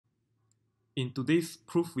In today's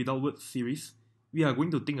Proof Without Words series, we are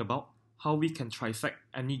going to think about how we can trisect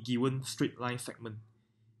any given straight line segment.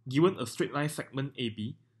 Given a straight line segment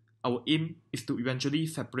AB, our aim is to eventually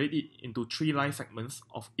separate it into three line segments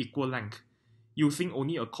of equal length, using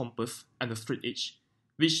only a compass and a straight edge,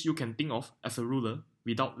 which you can think of as a ruler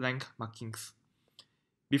without length markings.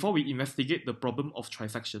 Before we investigate the problem of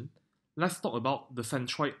trisection, let's talk about the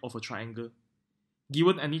centroid of a triangle.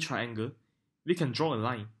 Given any triangle, we can draw a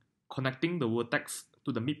line connecting the vertex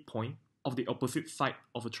to the midpoint of the opposite side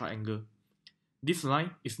of a triangle. This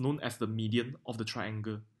line is known as the median of the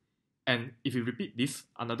triangle. And if we repeat this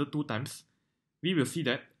another 2 times, we will see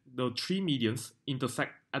that the three medians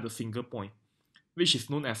intersect at a single point, which is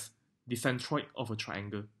known as the centroid of a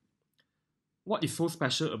triangle. What is so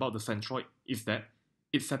special about the centroid is that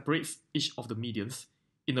it separates each of the medians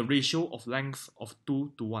in a ratio of lengths of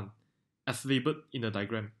 2 to 1, as labeled in the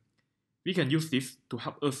diagram. We can use this to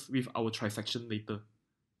help us with our trisection later.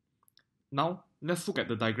 Now, let's look at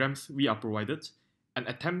the diagrams we are provided and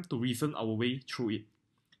attempt to reason our way through it.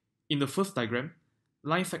 In the first diagram,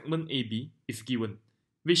 line segment AB is given,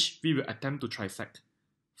 which we will attempt to trisect.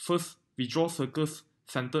 First, we draw circles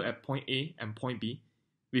centered at point A and point B,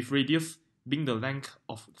 with radius being the length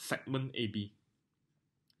of segment AB.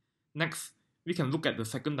 Next, we can look at the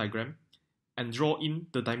second diagram and draw in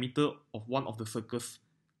the diameter of one of the circles,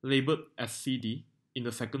 labeled as CD in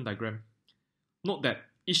the second diagram. Note that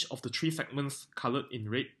each of the three segments colored in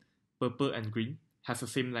red, purple and green has the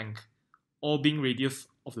same length, all being radius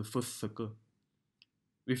of the first circle.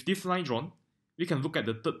 With this line drawn, we can look at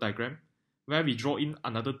the third diagram where we draw in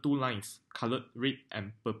another 2 lines colored red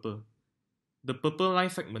and purple. The purple line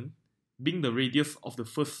segment, being the radius of the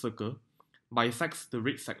first circle, bisects the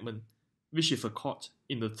red segment, which is a chord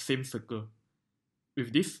in the same circle.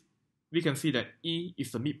 With this, we can see that E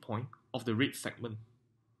is the midpoint of the red segment.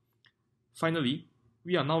 Finally,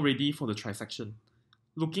 we are now ready for the trisection.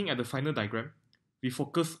 Looking at the final diagram, we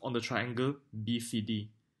focus on the triangle BCD.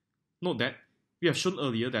 Note that we have shown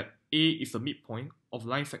earlier that A is the midpoint of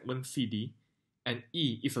line segment CD and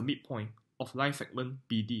E is the midpoint of line segment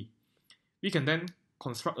BD. We can then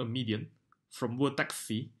construct a median from vertex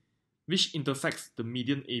C, which intersects the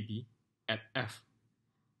median AB at F.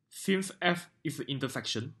 Since F is the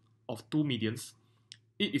intersection of 2 medians,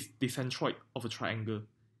 it is the centroid of a triangle.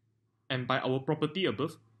 And by our property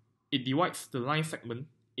above, it divides the line segment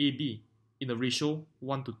AB in a ratio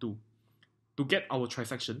 1 to 2. To get our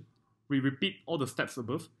trisection, we repeat all the steps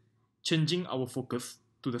above, changing our focus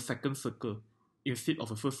to the second circle instead of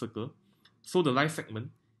the first circle, so the line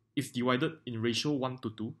segment is divided in ratio 1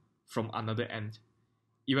 to 2 from another end.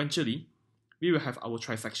 Eventually, we will have our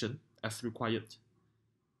trisection as required.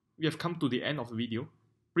 We have come to the end of the video.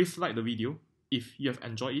 Please like the video if you have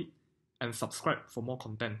enjoyed it and subscribe for more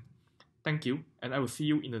content. Thank you, and I will see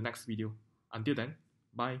you in the next video. Until then,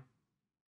 bye.